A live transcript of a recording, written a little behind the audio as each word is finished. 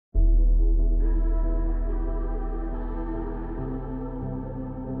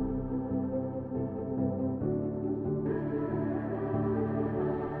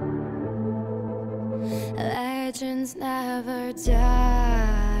never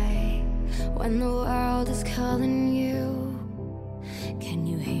die. When the world is calling you, can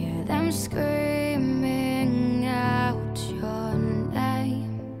you hear them screaming out your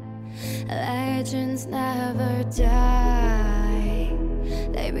name? Legends never die,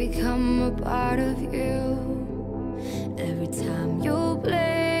 they become a part of you. Every time you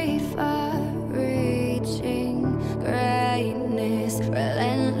bleed for reaching greatness,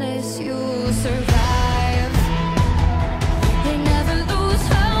 relentless, you survive. They never lose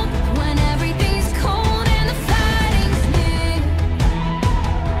hope when everything's cold and the fighting's near.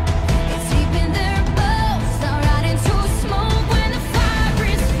 It's deep in their bones, they'll rot into smoke when the fire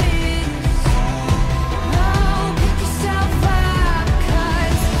is fierce. Oh, pick yourself up,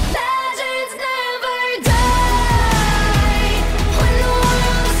 'cause legends never die. When the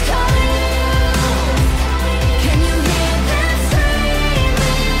world is calling you, can you hear them screaming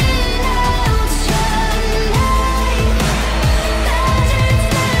out your name? Legends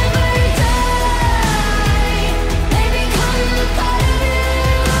never die, they become a part of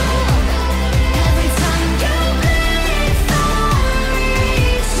you. Every time you bleed for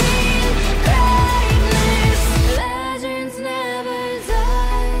reaching greatness, legends never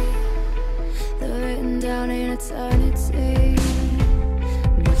die. They're written down in eternity,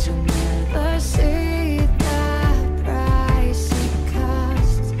 but you'll never see the price it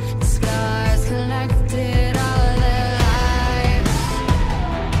costs. The scars collected all their lives.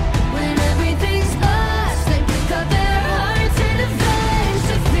 When everything's lost, they pick up their hearts and avenge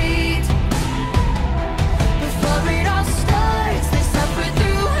defeat. Before it all starts, they suffer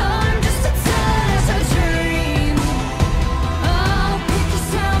through harm just to touch a dream. Oh, pick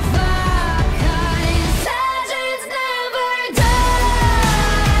yourself up, 'cause legends never die.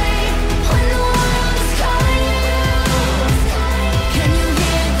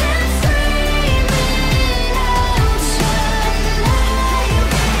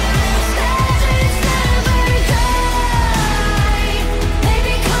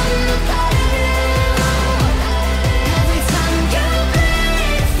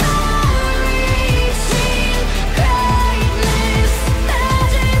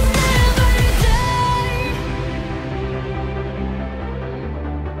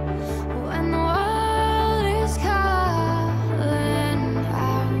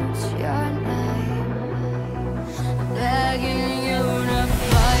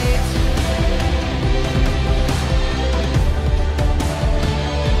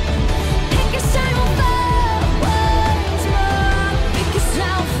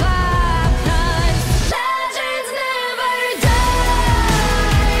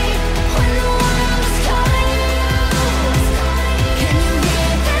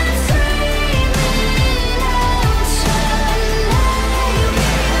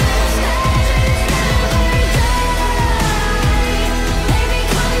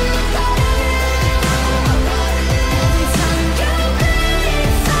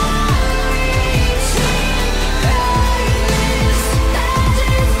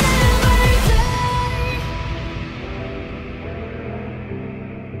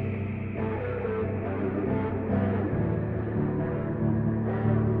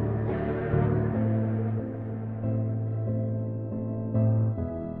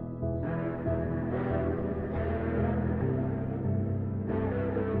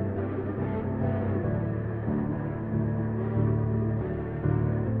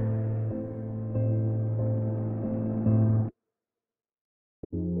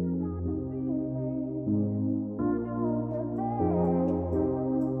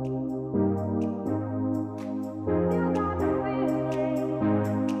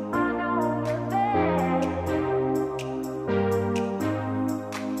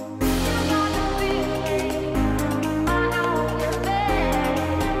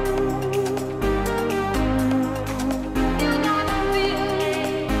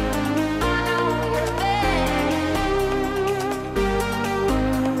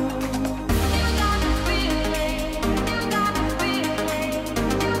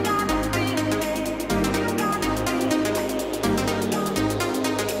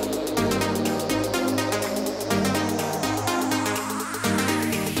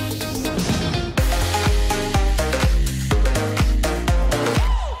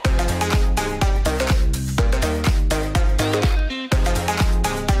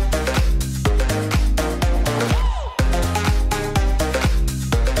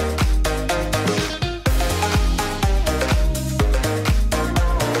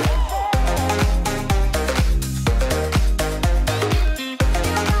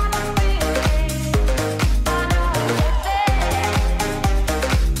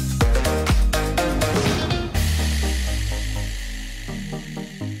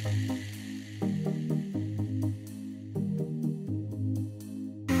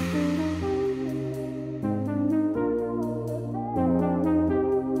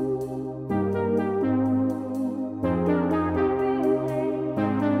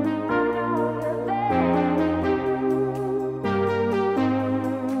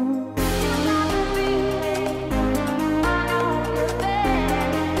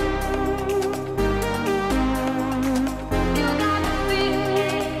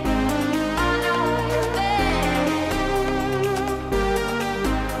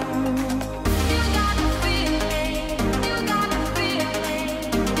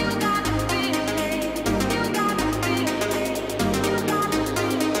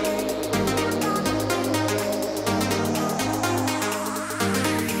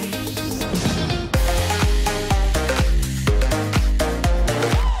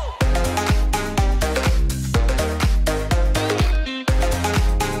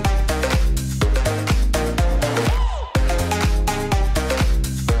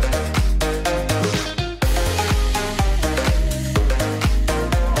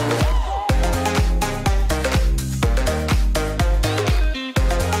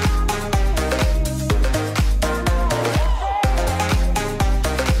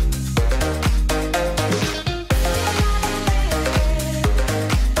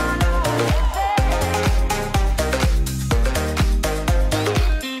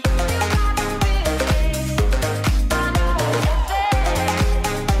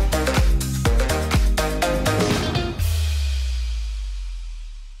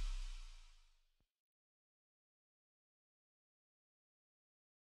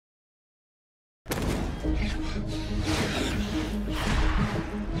 Welcome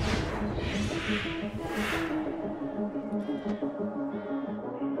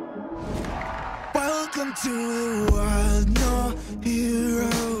to the world, no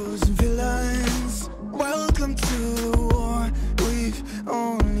heroes and villains. Welcome to the war, we've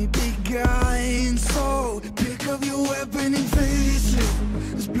only begun. So pick up your weapon and face it.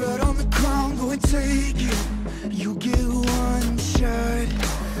 There's blood on the ground, go and take it. You get one shot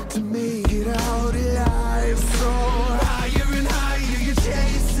to make it out alive. So higher and higher you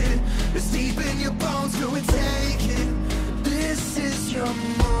chase it. It's deep in your bones, go and take it. This is your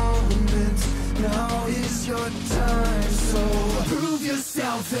moment, now is your time. So prove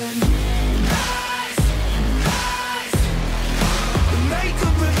yourself and rise, rise. Make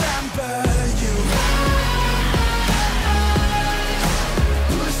them remember you. Rise,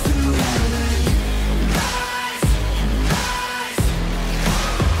 push through heaven. Rise, rise.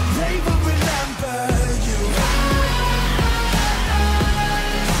 They will remember you.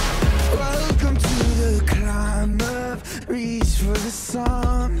 Rise. Welcome to the climb up, reach for the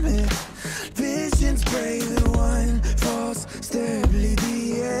summit. Visions brave, the one falls, steadily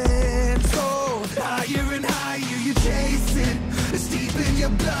the end. So higher and higher you chase it. It's deep in your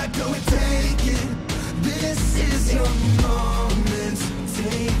blood, go and take it. This is your moment,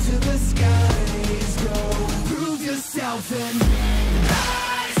 take to the skies, go. Prove yourself and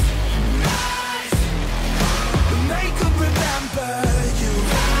rise, rise. Make them remember you.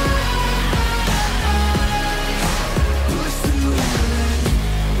 Rise, push through heaven.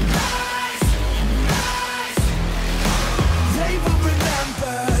 Rise, rise. They will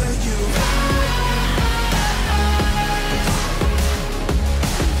remember you.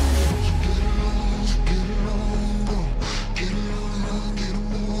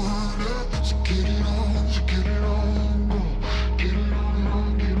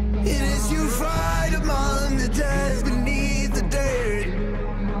 It is you fight among the dead, beneath the dirt.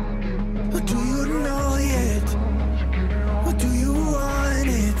 Or do you know yet? Or do you want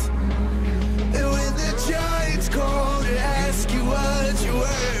it? And when the giants call to ask you what you're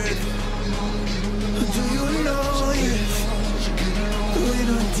worth, or do you know yet? When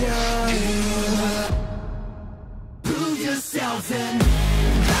I die, prove yourself and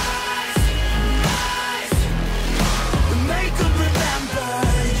rise, rise. Make them remember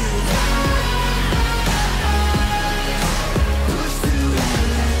you. Push through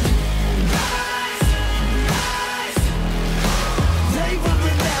heaven. Rise, rise. They will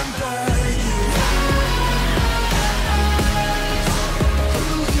remember you.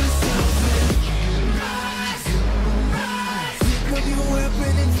 Prove yourself and rise, rise. Pick up your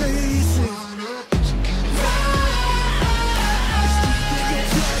weapon and face it. Rise.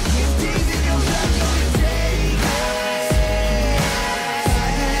 It's deep in your blood, deep in your blood, go and take it.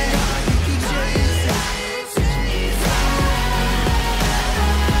 You can chase it.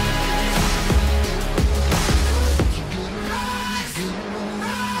 Rise,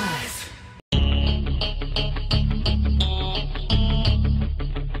 rise.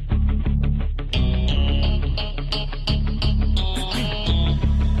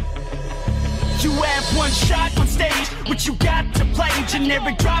 You have one shot on stage, what you got to play?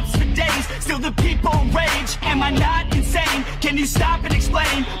 Generic drops for days, still the people rage. Am I not insane? Can you stop and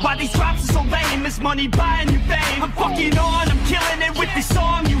explain why these drops are so lame? Is money buying you fame? I'm fucking on, I'm killing it with this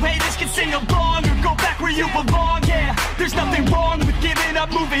song. You haters can sing along or go back where you belong. Yeah, there's nothing wrong with giving up,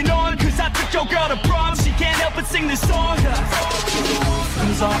 moving on. Cause I took your girl to prom, she can't help but sing this song.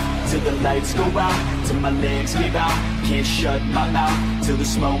 Comes off till the lights go out, till my legs give out. Can't shut my mouth till the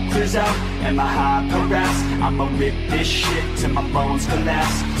smoke clears out. And my high harass, I'ma rip this shit till my bones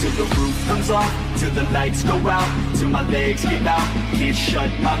collapse. Till the roof comes off, till the lights go out, till my legs give out. Can't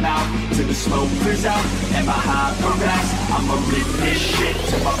shut my mouth till the smoke clears out. And my high harass, I'ma rip this shit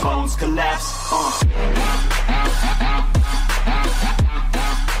till my bones collapse.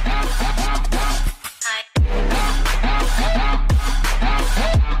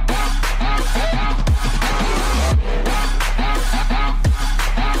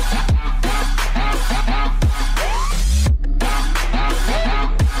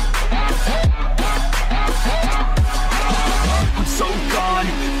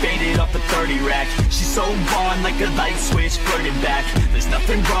 So on like a light switch, flirting back. There's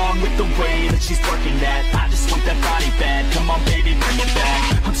nothing wrong with the way that she's working that. I just want that body bad, come on baby, bring it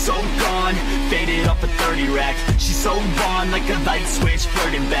back. I'm so gone, faded off a 30 rack. She's so on like a light switch,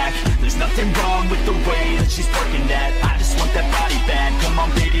 flirting back. There's nothing wrong with the way that she's working that. I just want that body bad, come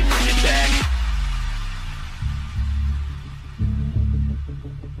on baby, bring it back.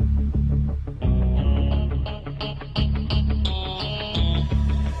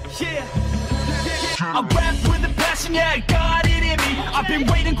 Yeah. I rap with a passion, yeah, I got it in me. I've been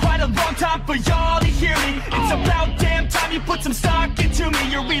waiting quite a long time for y'all to hear me. It's about damn time you put some stock into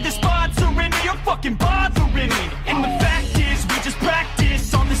me. You're either sponsoring me or fucking bothering me. And the fact is, we just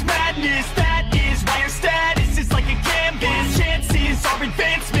practice on this madness. That is why our status is like a canvas. Chances our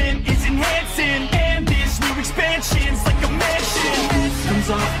advancement is enhancing, and this new expansion's like a mansion. Comes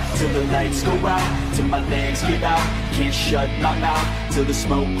off till the lights go out, till my legs give out. Can't shut my mouth till the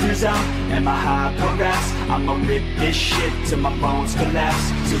smoke clears out. And my high progress, I'ma rip this shit till my bones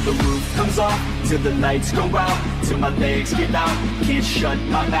collapse. Till the roof comes off, till the lights go out, till my legs give out. Can't shut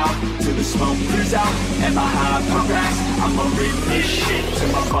my mouth till the smoke clears out. And my high progress, I'ma rip this shit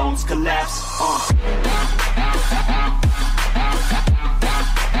till my bones collapse.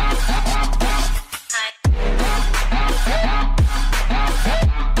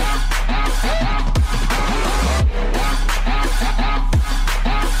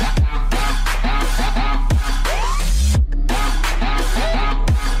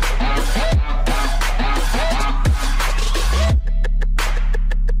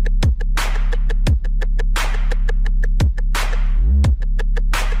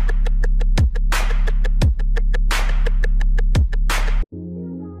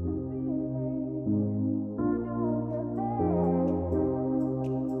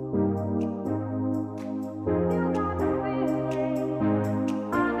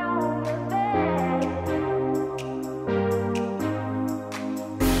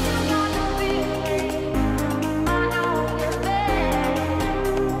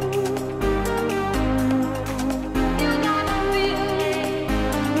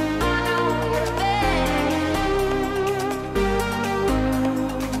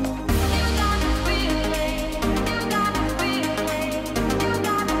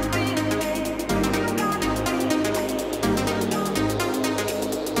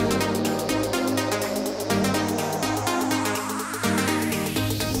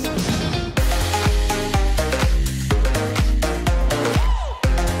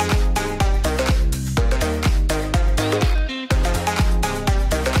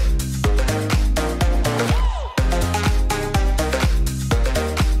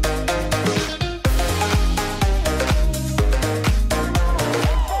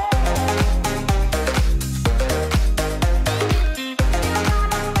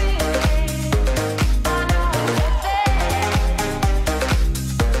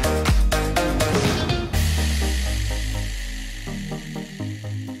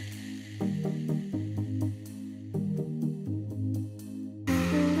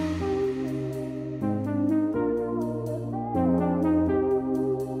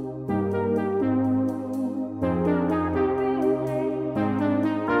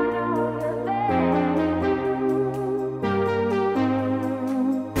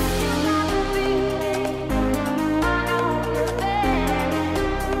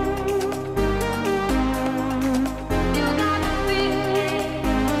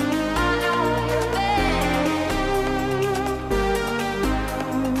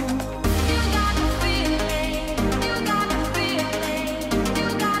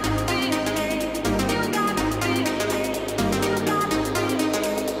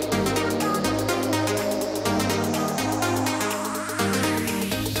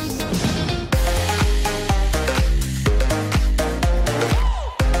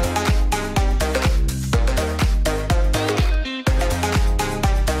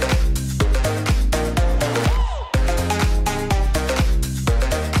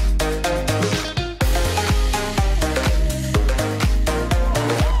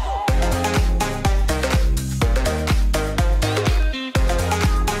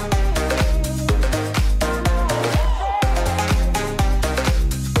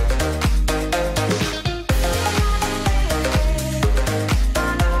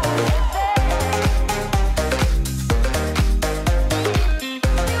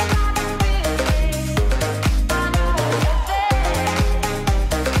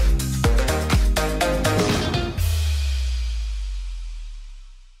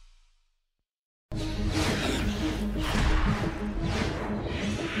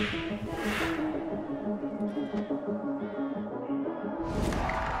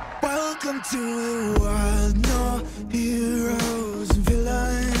 Welcome to the wild, no heroes and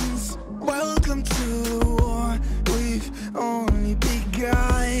villains. Welcome to the war, we've only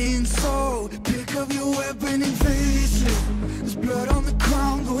begun. So pick up your weapon and face it. There's blood on the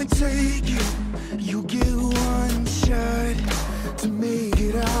ground, go and take it. You get one shot to make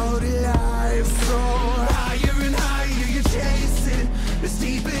it out alive. So higher and higher you're chasing. It's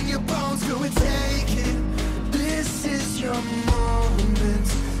deep in your bones, go and take it. This is your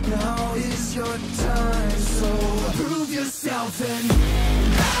moment, now is your time. yourself and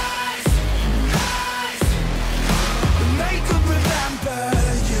rise, rise. Make them remember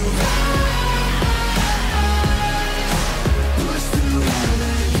you. Rise, push through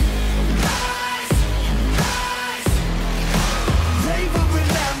heaven. Rise, rise. They will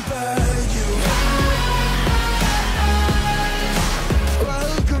remember you. Rise.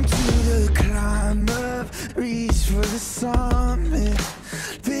 Welcome to the climb up. Reach for the summit.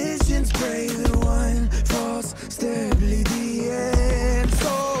 Visions brave and one false step lead the end. So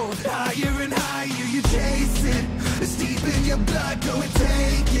higher and higher you chase it. It's deep in your blood, go and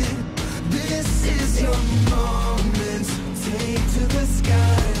take it. This is your moment. Take to the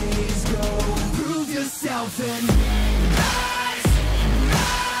skies, go prove yourself and